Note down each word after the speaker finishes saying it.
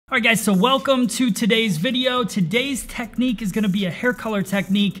All right guys, so welcome to today's video. Today's technique is gonna be a hair color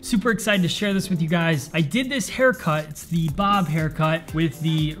technique. Super excited to share this with you guys. I did this haircut, it's the bob haircut with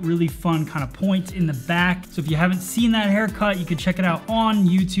the really fun kind of point in the back. So if you haven't seen that haircut, you can check it out on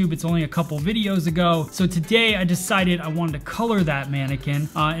YouTube. It's only a couple videos ago. So today I decided I wanted to color that mannequin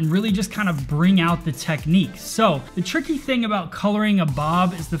and really just kind of bring out the technique. So the tricky thing about coloring a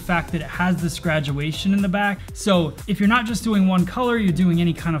bob is the fact that it has this graduation in the back. So if you're not just doing one color, you're doing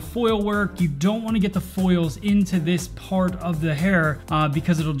any kind of foil work, you don't want to get the foils into this part of the hair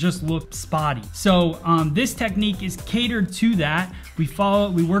because it'll just look spotty. So this technique is catered to that.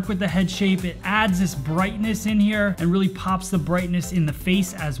 We work with the head shape. It adds this brightness in here and really pops the brightness in the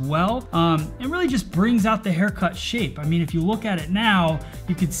face as well. It really just brings out the haircut shape. I mean, if you look at it now,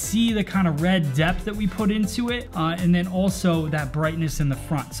 you could see the kind of red depth that we put into it and then also that brightness in the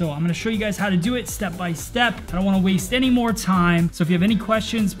front. So I'm going to show you guys how to do it step by step. I don't want to waste any more time. So if you have any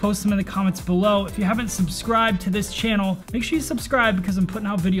questions, post them in the comments below. If you haven't subscribed to this channel, make sure you subscribe because I'm putting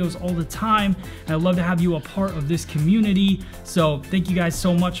out videos all the time. And I'd love to have you a part of this community. So thank you guys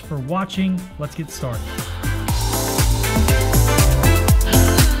so much for watching. Let's get started.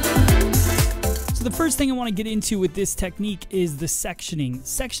 So the first thing I want to get into with this technique is the sectioning.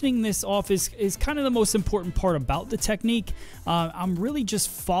 Sectioning this off is kind of the most important part about the technique. I'm really just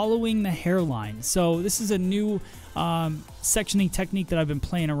following the hairline. So this is a new sectioning technique that I've been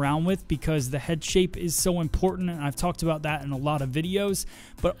playing around with because the head shape is so important, and I've talked about that in a lot of videos.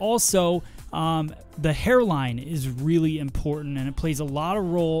 But also the hairline is really important, and it plays a lot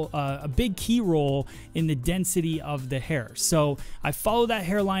of role, a big key role in the density of the hair. So I follow that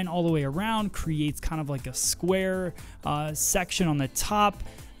hairline all the way around, creates kind of like a square section on the top.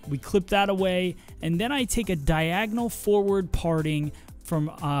 We clip that away, and then I take a diagonal forward parting from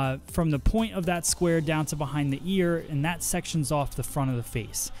the point of that square down to behind the ear, and that sections off the front of the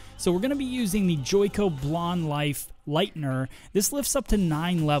face. So we're going to be using the Joico Blonde Life Lightener. This lifts up to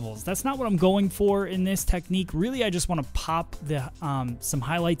 9 levels. That's not what I'm going for in this technique. Really, I just want to pop the some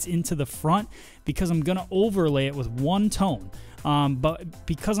highlights into the front because I'm going to overlay it with one tone. But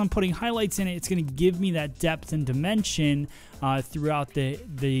because I'm putting highlights in it, it's going to give me that depth and dimension throughout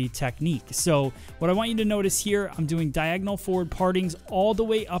the technique. So what I want you to notice here, I'm doing diagonal forward partings all the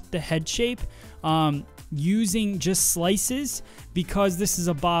way up the head shape, using just slices because this is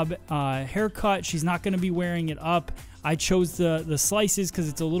a bob haircut. She's not going to be wearing it up. I chose the slices because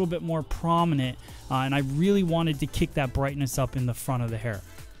it's a little bit more prominent, and I really wanted to kick that brightness up in the front of the hair.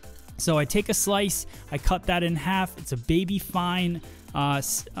 So I take a slice, I cut that in half. It's a baby fine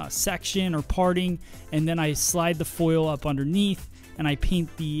section or parting, and then I slide the foil up underneath, and I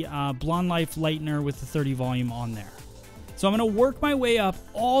paint the Blonde Life Lightener with the 30 volume on there. So I'm going to work my way up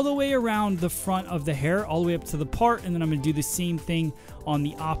all the way around the front of the hair, all the way up to the part, and then I'm going to do the same thing on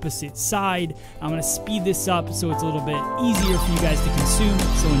the opposite side. I'm going to speed this up so it's a little bit easier for you guys to consume,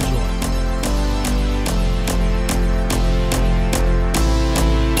 so enjoy.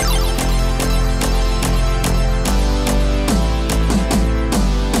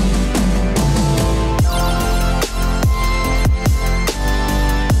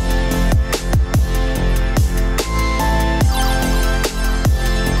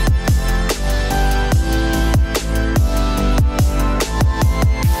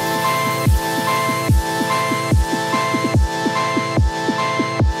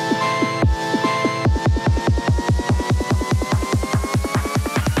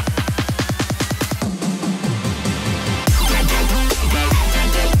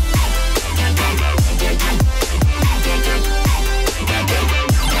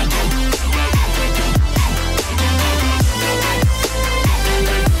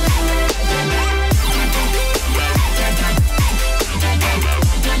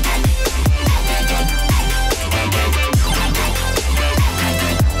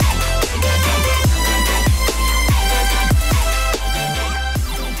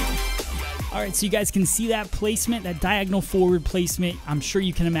 So you guys can see that placement, that diagonal forward placement. I'm sure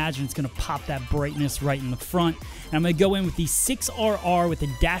you can imagine it's going to pop that brightness right in the front. And I'm going to go in with the 6RR with a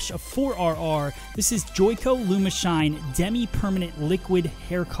dash of 4RR. This is Joico Lumishine Demi-Permanent Liquid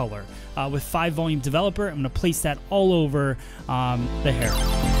Hair Color with 5 volume developer. I'm going to place that all over the hair.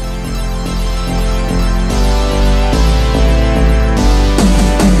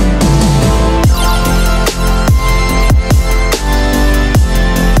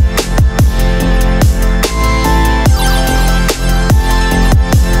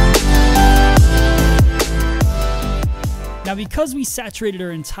 Now, because we saturated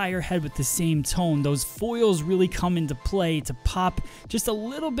her entire head with the same tone, those foils really come into play to pop just a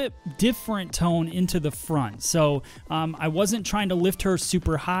little bit different tone into the front. So I wasn't trying to lift her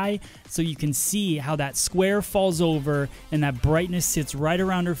super high, so you can see how that square falls over and that brightness sits right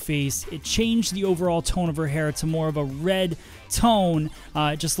around her face. It changed the overall tone of her hair to more of a red tone.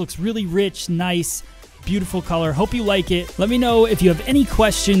 It just looks really rich, nice, beautiful color. Hope you like it. Let me know if you have any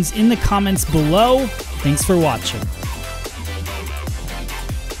questions in the comments below. Thanks for watching.